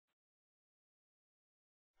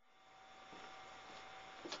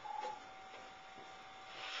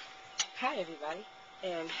Hi, everybody,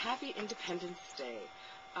 and happy Independence Day.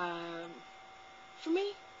 For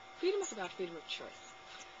me, freedom is about freedom of choice.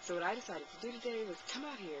 So what I decided to do today was come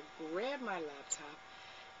out here, grab my laptop,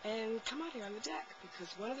 and come out here on the deck,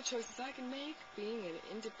 because one of the choices I can make, being an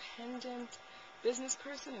independent business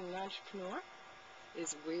person and an entrepreneur,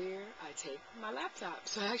 is where I take my laptop.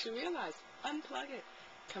 So I actually realized, unplug it,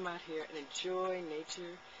 come out here and enjoy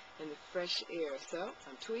nature and the fresh air. So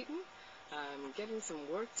I'm tweeting. I'm getting some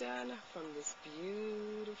work done from this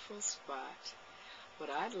beautiful spot. What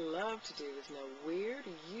I'd love to do is know, where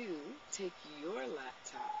do you take your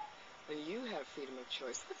laptop when you have freedom of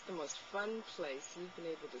choice? What's the most fun place you've been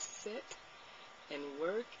able to sit and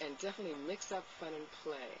work and definitely mix up fun and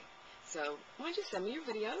play? So why don't you send me your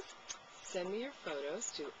videos, send me your photos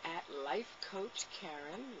to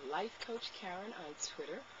 @LifeCoachKaren, LifeCoachKaren on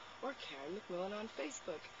Twitter, or K.McMillan on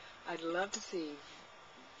Facebook. I'd love to see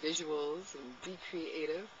visuals and be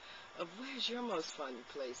creative of where's your most fun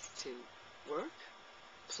place to work,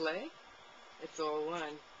 play. It's all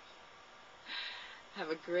one. Have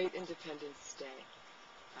a great Independence Day.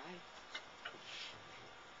 Bye.